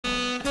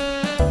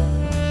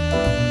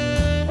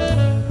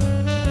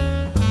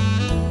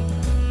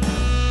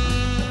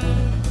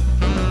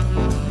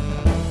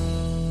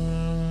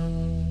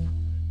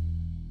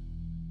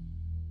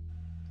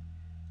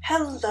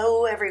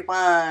Hello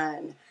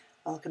everyone!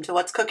 Welcome to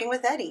What's Cooking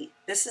with Eddie.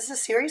 This is a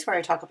series where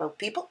I talk about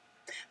people,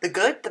 the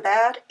good, the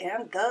bad,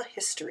 and the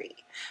history,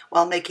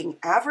 while making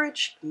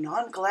average,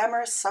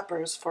 non-glamorous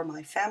suppers for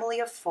my family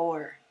of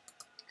 4.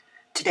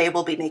 Today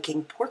we'll be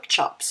making pork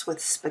chops with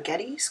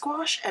spaghetti,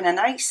 squash, and a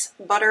nice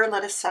butter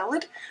lettuce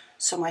salad,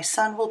 so my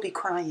son will be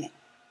crying.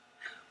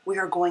 We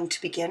are going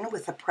to begin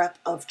with a prep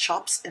of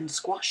chops and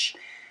squash.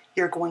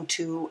 You're going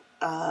to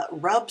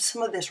rub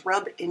some of this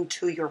rub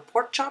into your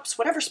pork chops,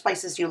 whatever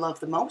spices you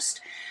love the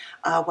most.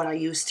 What I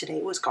used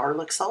today was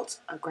garlic salt,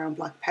 a ground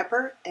black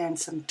pepper, and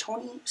some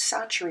Tony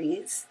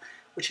Chachere's,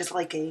 which is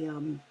like a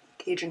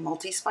Cajun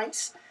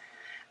multi-spice.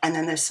 And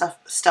then there's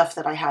stuff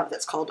that I have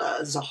that's called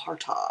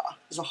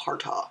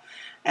zaharta.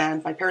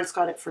 And my parents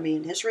got it for me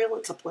in Israel.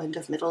 It's a blend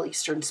of Middle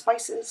Eastern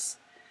spices.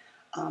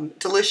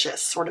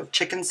 Delicious, sort of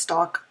chicken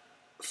stock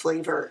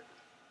flavor.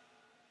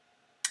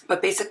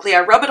 But basically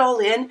I rub it all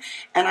in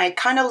and I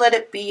kind of let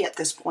it be at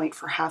this point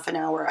for half an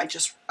hour. I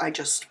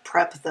just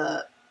prep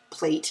the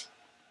plate,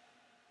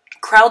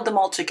 crowd them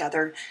all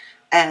together,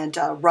 and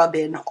rub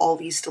in all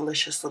these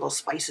delicious little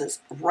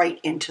spices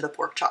right into the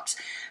pork chops.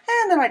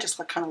 And then I just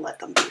kind of let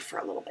them be for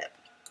a little bit.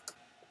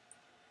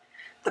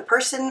 The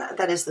person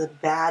that is the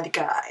bad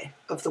guy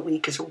of the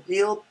week is a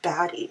real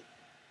baddie.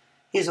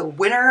 He's a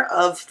winner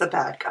of the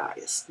bad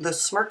guys, the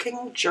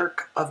smirking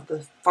jerk of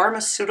the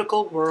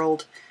pharmaceutical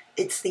world.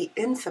 It's the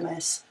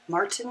infamous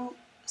Martin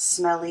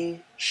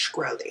Smelly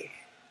Shkreli,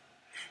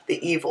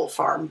 the evil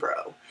farm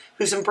bro,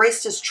 who's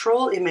embraced his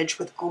troll image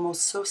with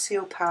almost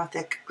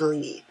sociopathic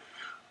glee.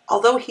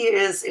 Although he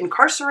is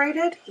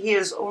incarcerated, he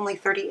is only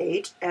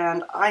 38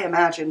 and I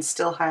imagine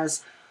still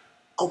has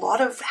a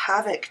lot of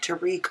havoc to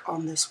wreak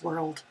on this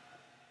world.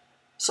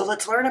 So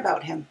let's learn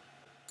about him.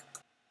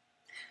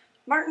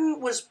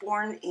 Martin was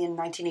born in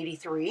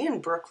 1983 in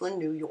Brooklyn,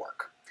 New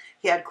York.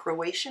 He had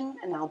Croatian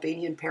and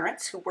Albanian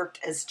parents who worked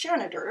as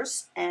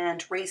janitors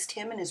and raised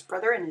him and his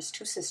brother and his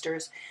 2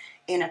 sisters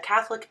in a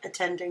Catholic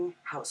attending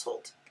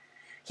household.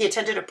 He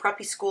attended a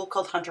preppy school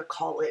called Hunter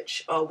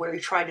College, where he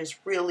tried his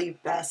really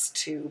best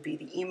to be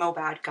the emo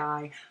bad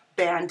guy,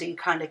 bandy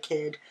kind of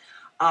kid.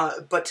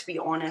 But to be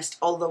honest,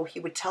 although he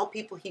would tell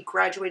people he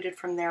graduated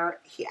from there,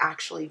 he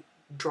actually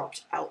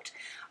dropped out.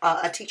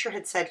 A teacher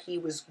had said he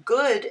was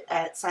good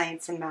at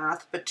science and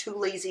math, but too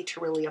lazy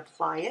to really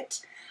apply it.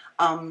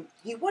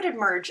 He would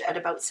emerge at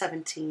about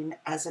 17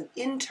 as an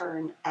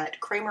intern at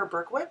Kramer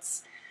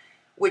Berkowitz,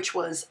 which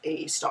was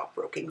a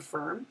stockbroking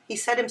firm. He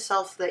said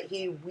himself that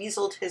he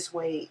weaseled his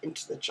way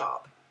into the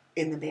job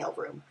in the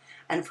mailroom.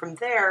 And from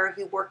there,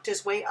 he worked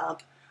his way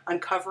up,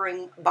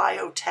 uncovering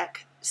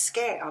biotech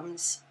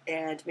scams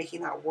and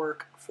making that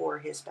work for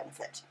his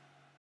benefit.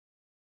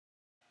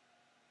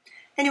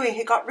 Anyway,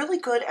 he got really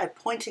good at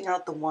pointing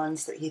out the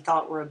ones that he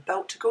thought were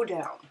about to go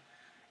down.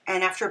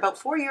 And after about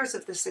 4 years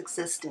of this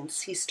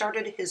existence, he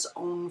started his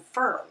own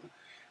firm,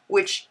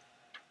 which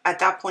at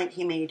that point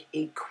he made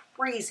a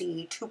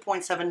crazy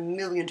 $2.7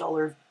 million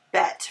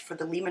bet for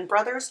the Lehman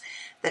Brothers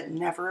that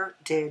never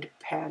did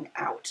pan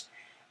out.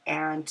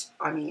 And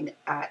I mean,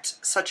 at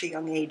such a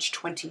young age,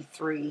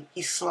 23,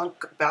 he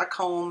slunk back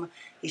home,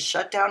 he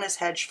shut down his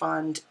hedge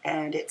fund,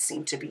 and it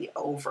seemed to be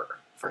over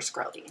for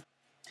Shkreli.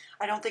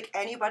 I don't think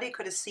anybody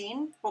could have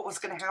seen what was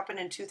going to happen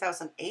in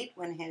 2008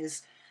 when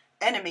his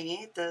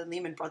enemy, the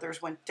Lehman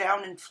Brothers, went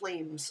down in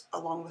flames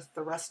along with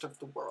the rest of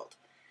the world.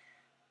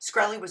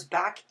 Shkreli was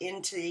back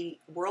into the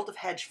world of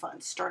hedge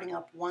funds, starting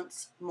up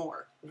once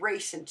more,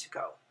 racing to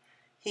go.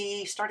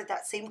 He started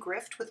that same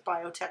grift with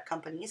biotech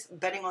companies,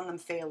 betting on them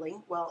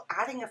failing, while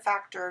adding a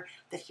factor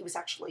that he was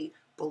actually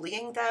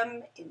bullying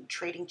them in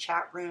trading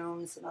chat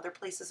rooms and other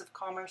places of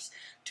commerce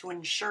to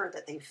ensure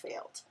that they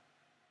failed.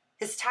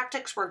 His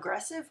tactics were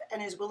aggressive,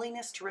 and his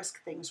willingness to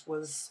risk things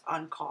was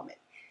uncommon.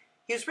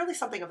 He was really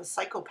something of a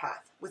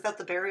psychopath, without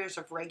the barriers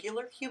of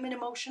regular human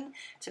emotion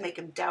to make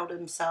him doubt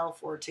himself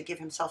or to give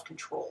him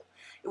self-control.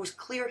 It was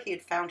clear he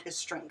had found his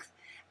strength,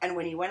 and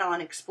when he went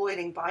on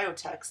exploiting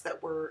biotechs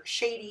that were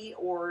shady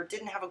or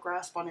didn't have a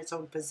grasp on its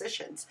own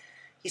positions,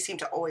 he seemed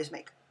to always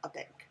make a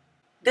bank.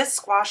 This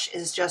squash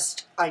is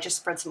I just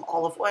spread some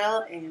olive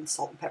oil and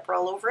salt and pepper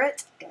all over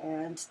it,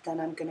 and then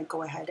I'm going to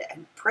go ahead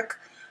and prick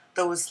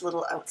those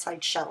little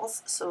outside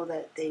shells so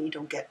that they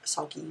don't get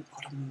soggy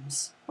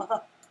bottoms.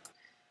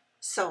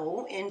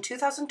 So, in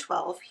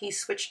 2012, he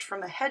switched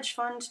from a hedge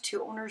fund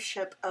to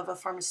ownership of a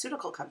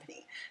pharmaceutical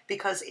company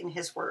because, in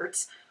his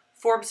words,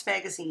 Forbes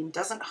magazine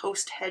doesn't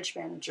host hedge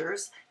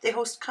managers, they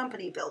host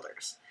company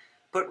builders.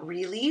 But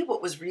really,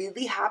 what was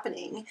really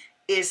happening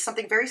is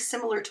something very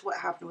similar to what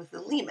happened with the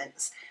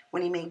Lehmans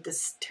when he made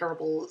this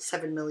terrible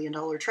 $7 million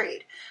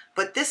trade.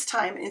 But this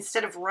time,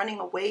 instead of running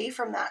away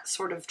from that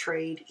sort of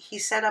trade, he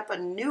set up a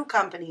new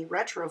company,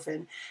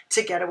 Retrofin,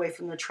 to get away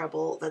from the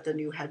trouble that the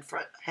new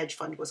hedge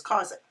fund was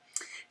causing.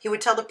 He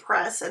would tell the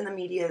press and the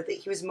media that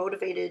he was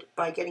motivated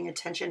by getting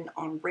attention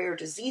on rare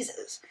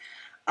diseases.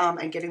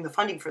 and getting the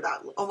funding for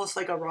that, almost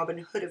like a Robin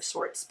Hood of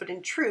sorts. But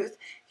in truth,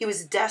 he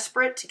was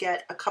desperate to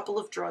get a couple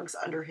of drugs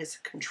under his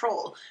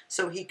control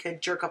so he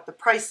could jerk up the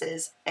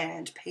prices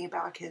and pay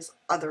back his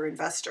other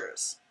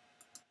investors.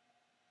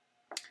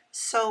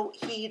 So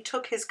he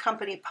took his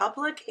company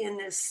public in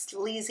this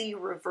sleazy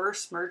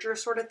reverse merger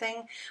sort of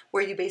thing,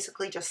 where you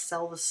basically just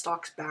sell the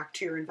stocks back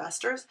to your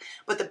investors.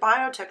 But the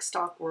biotech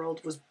stock world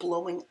was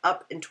blowing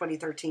up in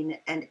 2013,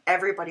 and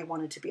everybody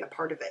wanted to be a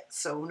part of it.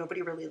 So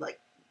nobody really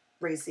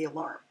raised the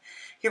alarm.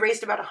 He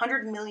raised about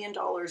 $100 million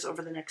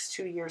over the next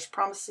 2 years,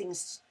 promising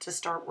to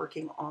start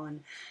working on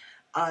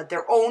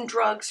their own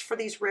drugs for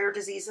these rare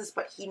diseases,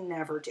 but he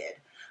never did.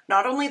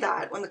 Not only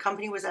that, when the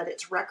company was at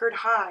its record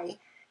high,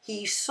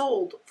 he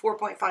sold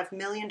 $4.5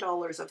 million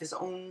of his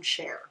own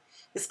share.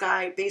 This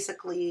guy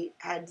basically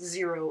had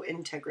zero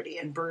integrity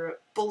and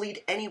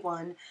bullied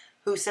anyone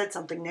who said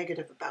something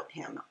negative about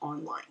him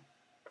online.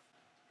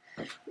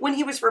 When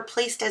he was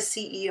replaced as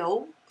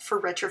CEO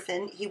for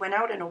Retrofin, he went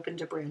out and opened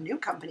a brand new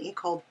company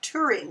called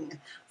Turing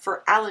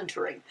for Alan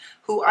Turing,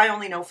 who I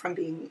only know from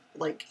being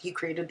he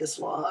created this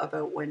law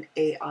about when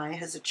AI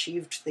has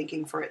achieved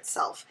thinking for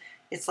itself.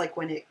 It's like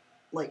when it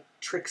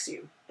tricks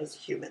you as a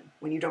human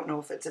when you don't know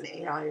if it's an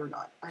AI or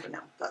not. I don't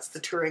know. That's the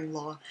Turing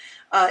law.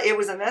 It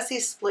was a messy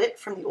split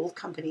from the old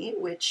company,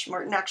 which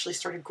Martin actually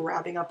started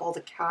grabbing up all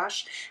the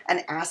cash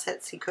and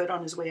assets he could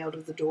on his way out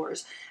of the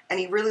doors. And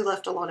he really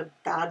left a lot of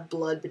bad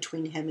blood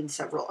between him and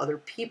several other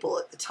people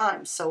at the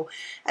time. So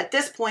at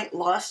this point,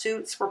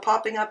 lawsuits were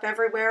popping up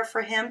everywhere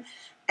for him,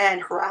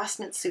 and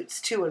harassment suits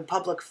too, and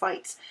public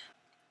fights.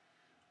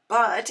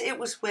 But it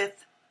was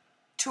with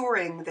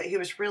Turing that he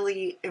was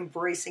really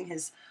embracing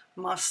his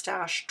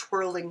mustache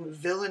twirling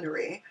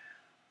villainy.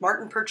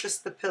 Martin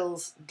purchased the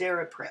pills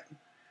Daraprim.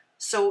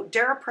 So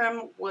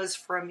Daraprim was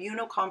for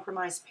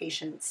immunocompromised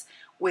patients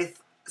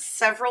with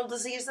several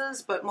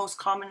diseases, but most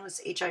common was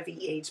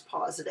HIV/AIDS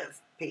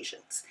positive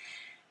patients.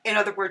 In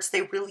other words,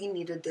 they really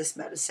needed this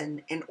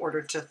medicine in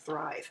order to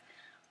thrive.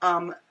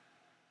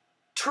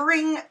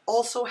 Turing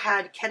also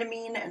had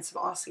ketamine and some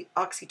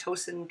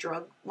oxytocin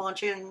drug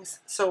launchings,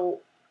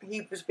 so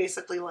he was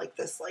basically like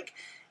this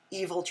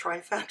evil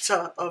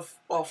trifecta of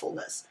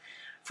awfulness.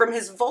 From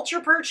his vulture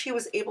perch, he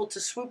was able to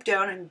swoop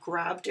down and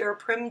grab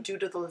Daraprim due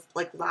to the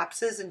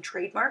lapses in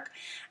trademark,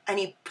 and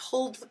he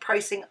pulled the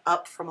pricing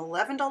up from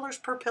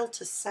 $11 per pill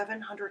to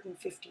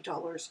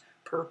 $750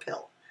 per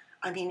pill.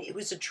 I mean, it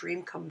was a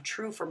dream come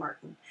true for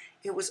Martin.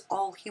 It was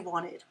all he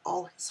wanted,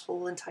 all his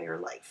whole entire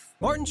life.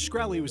 Martin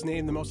Shkreli was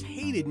named the most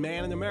hated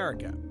man in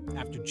America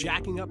after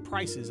jacking up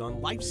prices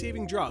on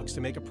life-saving drugs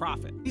to make a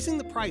profit, raising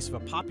the price of a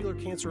popular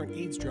cancer and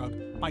AIDS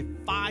drug by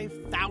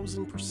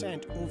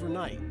 5,000%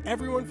 overnight.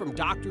 Everyone from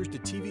doctors to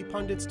TV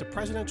pundits to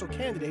presidential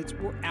candidates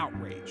were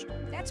outraged.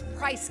 That's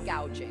price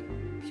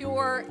gouging,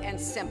 pure and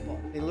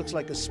simple. He looks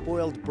like a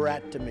spoiled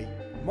brat to me.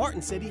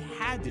 Martin said he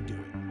had to do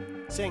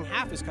it, saying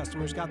half his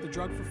customers got the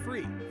drug for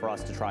free. For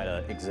us to try to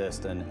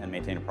exist and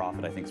maintain a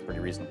profit, I think is pretty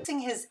reasonable. Using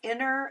his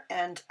inner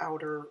and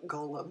outer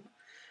golem,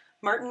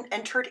 Martin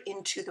entered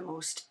into the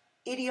most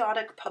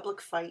idiotic public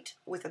fight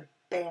with a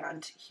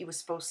band he was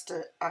supposed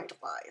to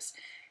idolize.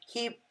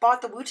 He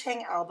bought the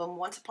Wu-Tang album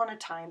Once Upon a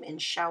Time in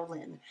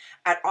Shaolin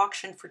at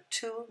auction for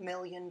 $2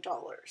 million.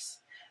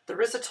 The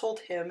RZA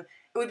told him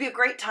it would be a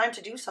great time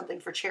to do something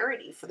for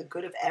charity, for the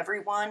good of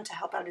everyone, to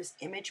help out his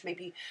image,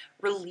 maybe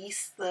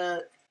release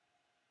the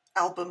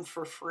album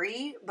for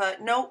free,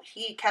 but no,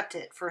 he kept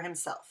it for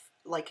himself,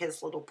 like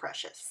his little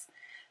precious.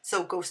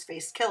 So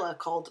Ghostface Killah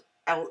called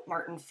out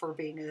Martin for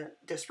being a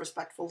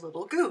disrespectful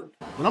little goon.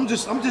 But I'm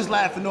just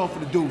laughing off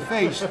of the dude's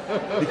face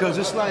because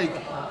it's like,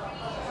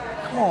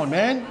 come on,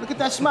 man, look at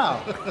that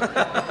smile.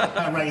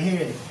 Right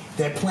here,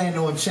 that planned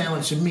on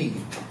challenging me,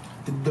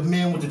 the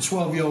man with the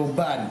 12-year-old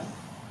body.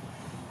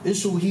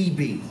 This who he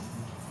be.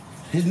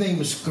 His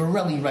name is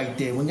Shkreli right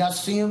there. When y'all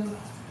see him,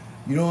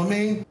 you know what I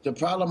mean? The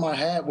problem I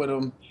had with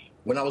him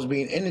when I was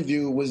being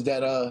interviewed was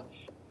that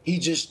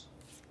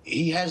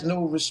he has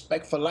no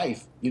respect for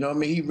life. You know what I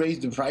mean? He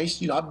raised the price.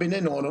 You know, I've been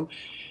in on him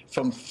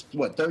from,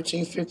 what,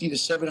 $1,350 to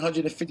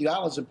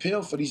 $750 a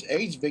pill for these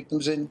AIDS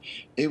victims, and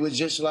it was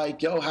just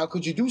like, yo, how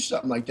could you do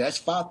something like that? That's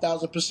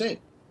 5,000%.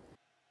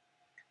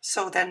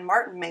 So then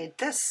Martin made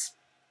this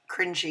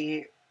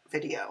cringy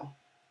video.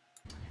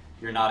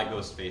 You're not a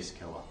Ghostface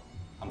Killah.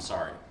 I'm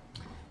sorry.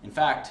 In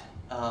fact,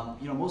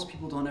 most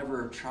people don't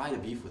ever try to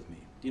beef with me.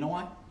 Do you know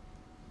why?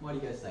 What do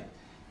you guys think?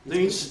 They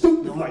ain't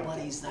stupid like that.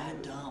 Nobody's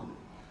that dumb.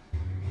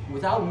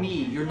 Without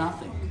me, you're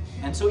nothing.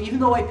 And so even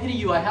though I pity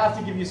you, I have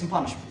to give you some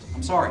punishment.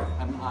 I'm sorry.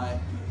 I'm not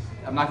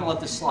going to let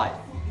this slide.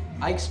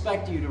 I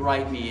expect you to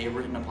write me a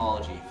written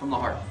apology from the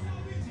heart.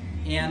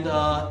 And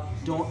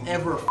don't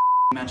ever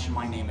mention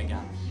my name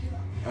again.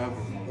 Ever.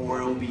 Or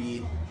there'll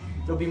be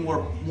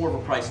more of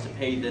a price to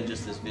pay than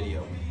just this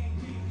video.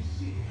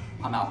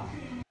 I'm out.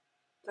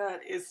 That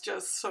is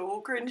just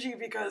so cringy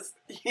because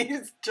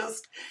he's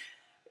just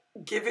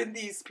given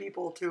these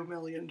people $2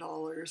 million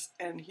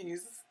and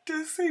he's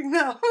dissing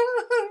them.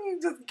 He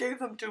just gave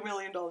them $2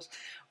 million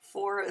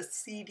for a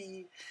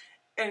CD.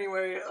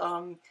 Anyway,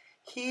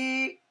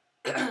 He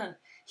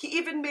he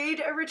even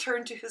made a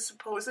return to his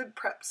supposed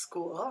prep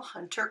school,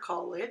 Hunter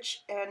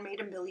College, and made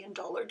 $1 million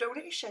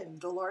donation,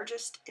 the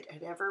largest it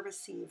had ever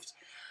received.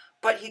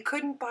 But he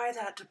couldn't buy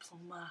that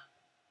diploma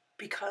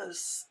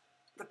because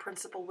the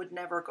principal would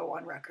never go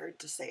on record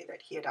to say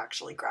that he had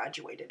actually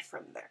graduated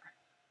from there.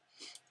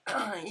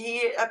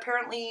 He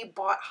apparently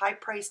bought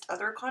high-priced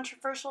other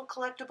controversial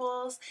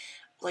collectibles,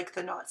 like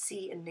the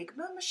Nazi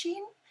Enigma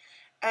machine,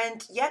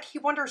 and yet he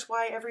wonders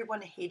why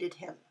everyone hated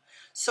him.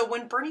 So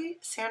when Bernie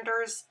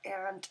Sanders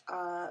and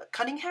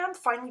Cunningham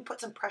finally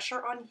put some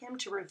pressure on him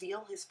to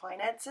reveal his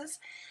finances,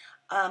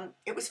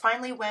 it was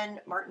finally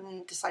when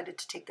Martin decided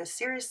to take this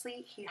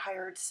seriously. He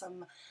hired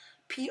some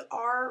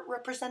PR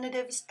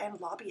representatives and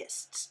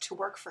lobbyists to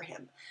work for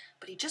him,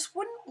 but he just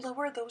wouldn't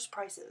lower those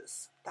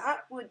prices.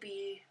 That would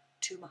be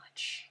too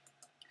much.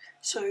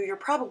 So you're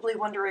probably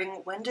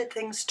wondering, when did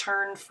things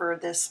turn for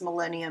this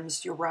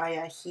millennium's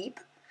Uriah Heep?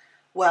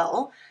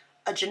 Well,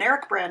 a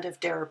generic brand of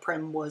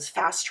Daraprim was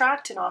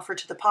fast-tracked and offered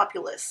to the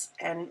populace,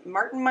 and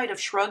Martin might have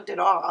shrugged it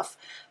off,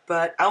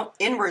 but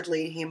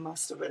inwardly he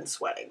must have been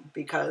sweating,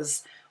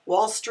 because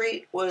Wall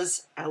Street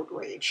was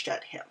outraged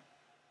at him.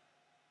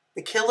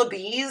 The Killa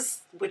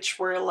Bees, which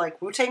were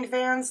like Wu-Tang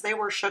fans, they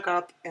were shook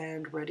up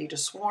and ready to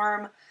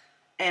swarm,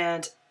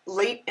 and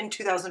late in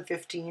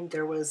 2015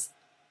 there was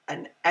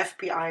an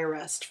FBI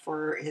arrest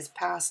for his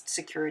past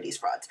securities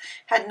frauds.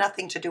 Had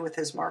nothing to do with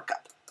his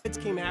markup. Feds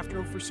came after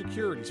him for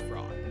securities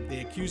fraud.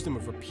 They accused him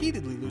of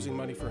repeatedly losing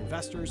money for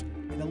investors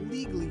and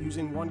illegally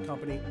using one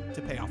company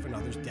to pay off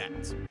another's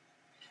debts.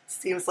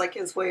 Seems like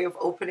his way of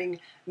opening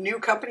new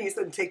companies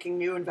and taking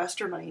new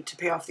investor money to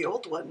pay off the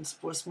old ones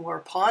was more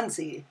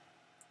Ponzi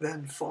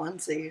than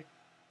Fonzie.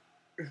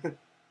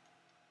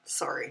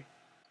 Sorry.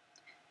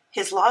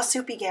 His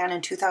lawsuit began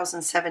in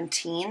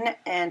 2017,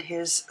 and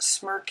his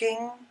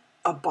smirking,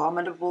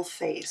 abominable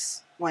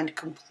face went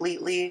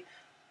completely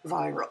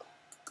viral.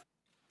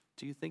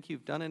 Do you think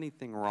you've done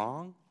anything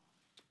wrong?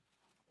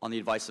 On the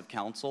advice of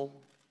counsel,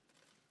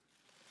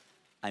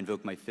 I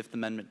invoke my Fifth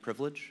Amendment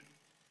privilege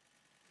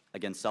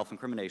against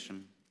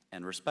self-incrimination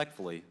and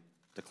respectfully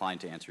decline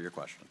to answer your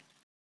question.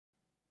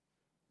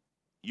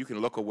 You can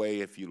look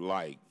away if you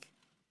like,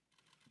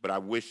 but I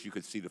wish you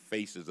could see the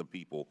faces of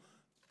people,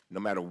 no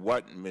matter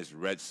what Ms.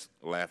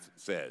 Retzlaff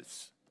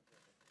says,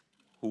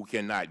 who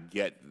cannot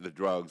get the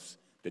drugs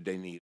that they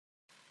need.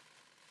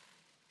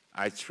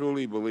 I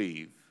truly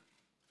believe.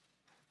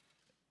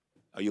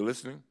 Are you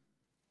listening?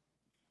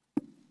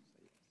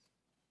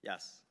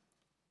 Yes.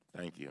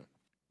 Thank you.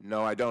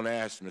 No, I don't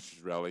ask,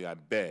 Mr. Shkreli. I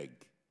beg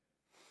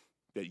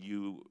that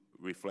you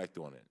reflect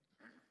on it.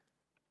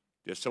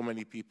 There's so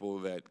many people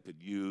that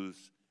could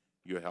use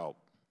your help.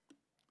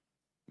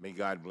 May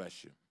God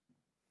bless you.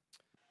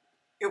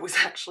 It was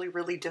actually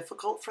really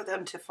difficult for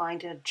them to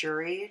find a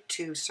jury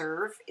to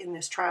serve in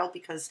this trial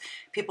because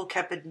people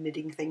kept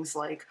admitting things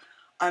like,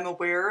 I'm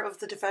aware of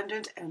the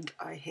defendant and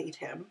I hate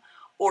him.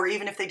 Or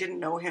even if they didn't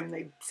know him,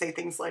 they'd say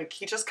things like,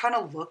 he just kind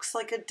of looks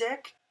like a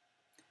dick.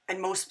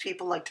 And most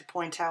people like to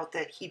point out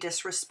that he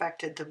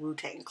disrespected the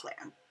Wu-Tang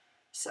Clan.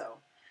 So,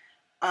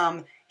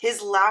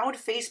 his loud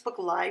Facebook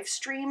live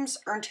streams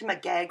earned him a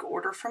gag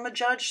order from a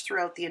judge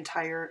throughout the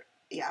entire,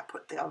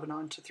 put the oven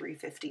on to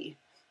 350.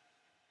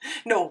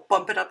 No,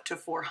 bump it up to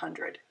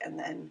 400. And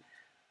then,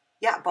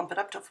 bump it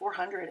up to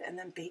 400. And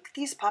then bake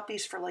these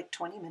puppies for like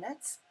 20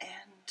 minutes.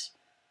 And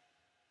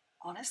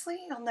honestly,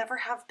 you'll never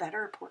have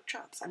better pork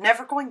chops. I'm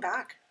never going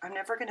back. I'm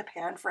never going to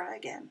pan fry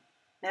again.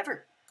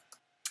 Never.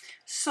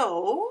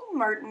 So,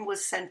 Martin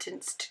was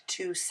sentenced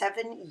to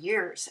 7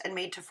 years and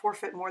made to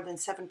forfeit more than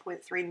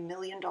 $7.3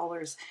 million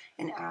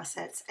in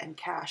assets and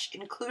cash,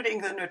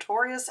 including the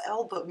notorious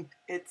album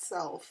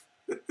itself.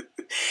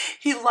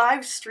 He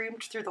live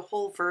streamed through the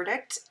whole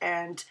verdict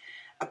and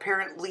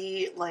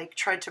apparently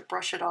tried to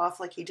brush it off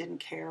like he didn't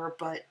care,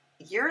 but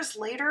years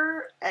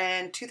later,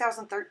 in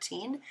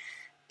 2013,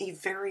 a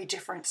very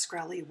different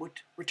Shkreli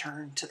would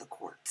return to the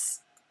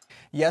courts.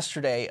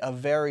 Yesterday, a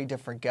very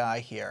different guy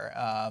here.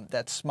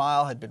 That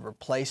smile had been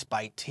replaced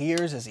by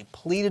tears as he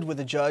pleaded with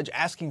the judge,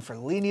 asking for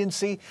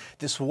leniency.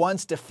 This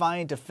once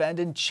defiant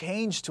defendant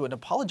changed to an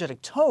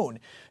apologetic tone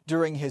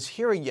during his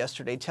hearing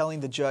yesterday, telling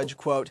the judge,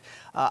 quote,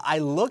 I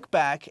look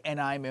back and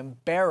I'm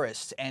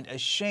embarrassed and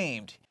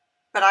ashamed.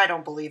 But I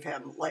don't believe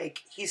him.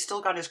 He's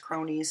still got his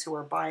cronies who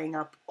are buying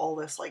up all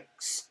this,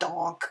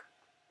 stonk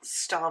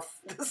stuff,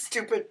 the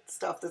stupid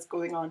stuff that's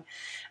going on.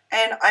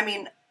 And, I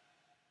mean,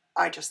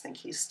 I just think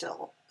he's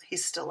still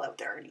out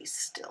there and he's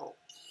still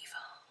evil.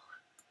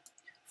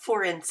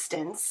 For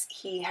instance,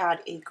 he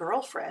had a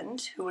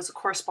girlfriend who was a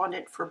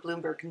correspondent for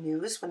Bloomberg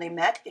News when they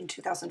met in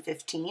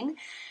 2015,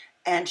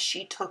 and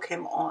she took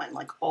him on,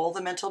 all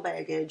the mental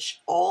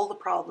baggage, all the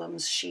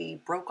problems. She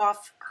broke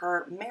off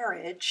her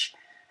marriage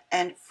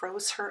and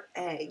froze her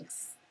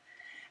eggs.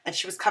 And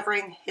she was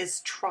covering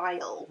his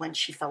trial when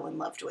she fell in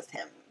love with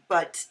him.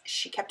 But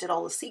she kept it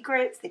all a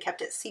secret. They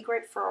kept it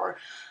secret for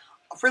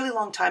a really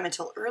long time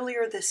until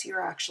earlier this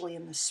year, actually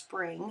in the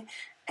spring.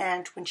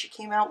 And when she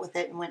came out with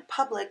it and went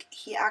public,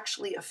 he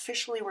actually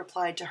officially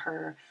replied to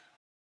her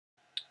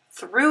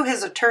through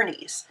his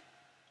attorneys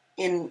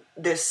in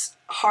this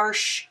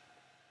harsh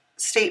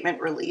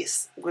statement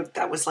release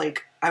that was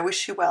like, I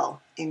wish you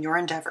well in your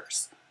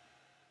endeavors.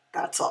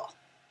 That's all.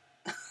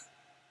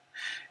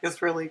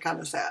 It's really kind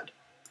of sad.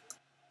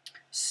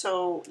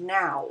 So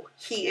now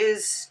he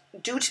is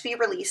due to be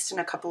released in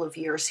a couple of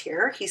years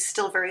here. He's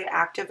still very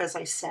active, as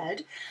I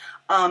said.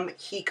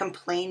 He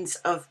complains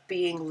of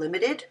being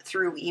limited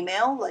through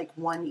email, like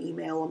 1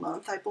 email a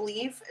month, I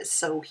believe.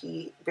 So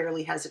he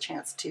barely has a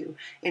chance to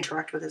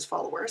interact with his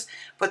followers.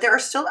 But there are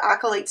still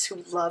acolytes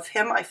who love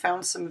him. I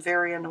found some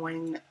very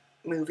annoying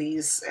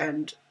movies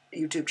and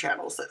YouTube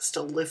channels that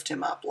still lift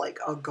him up like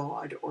a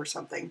god or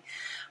something.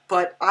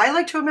 But I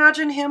like to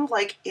imagine him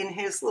like in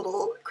his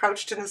little,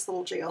 crouched in his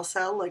little jail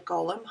cell, like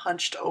Gollum,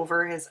 hunched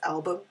over his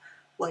album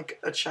like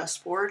a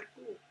chessboard,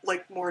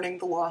 like mourning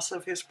the loss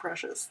of his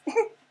precious.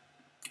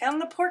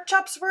 And the pork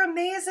chops were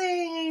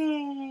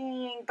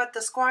amazing, but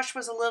the squash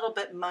was a little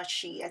bit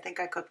mushy. I think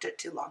I cooked it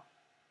too long.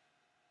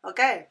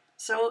 Okay,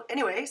 so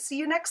anyway, see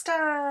you next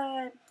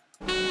time.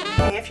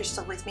 Hey, if you're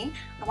still with me,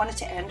 I wanted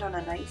to end on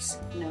a nice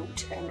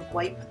note and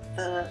wipe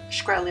the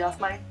Shkreli off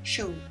my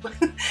shoe.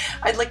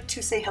 I'd like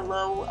to say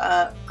hello,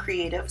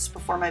 creatives,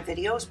 before my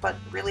videos, but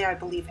really I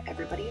believe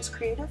everybody is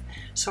creative.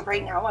 So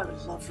right now I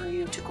would love for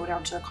you to go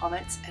down to the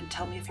comments and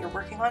tell me if you're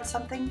working on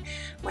something,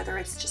 whether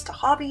it's just a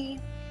hobby,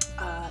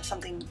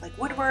 something like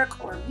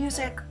woodwork or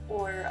music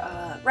or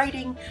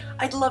writing.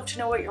 I'd love to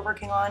know what you're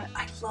working on.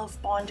 I love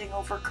bonding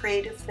over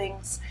creative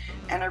things,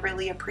 and I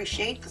really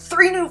appreciate the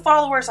 3 new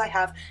followers I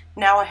have.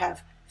 Now I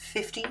have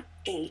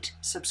 58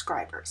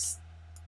 subscribers.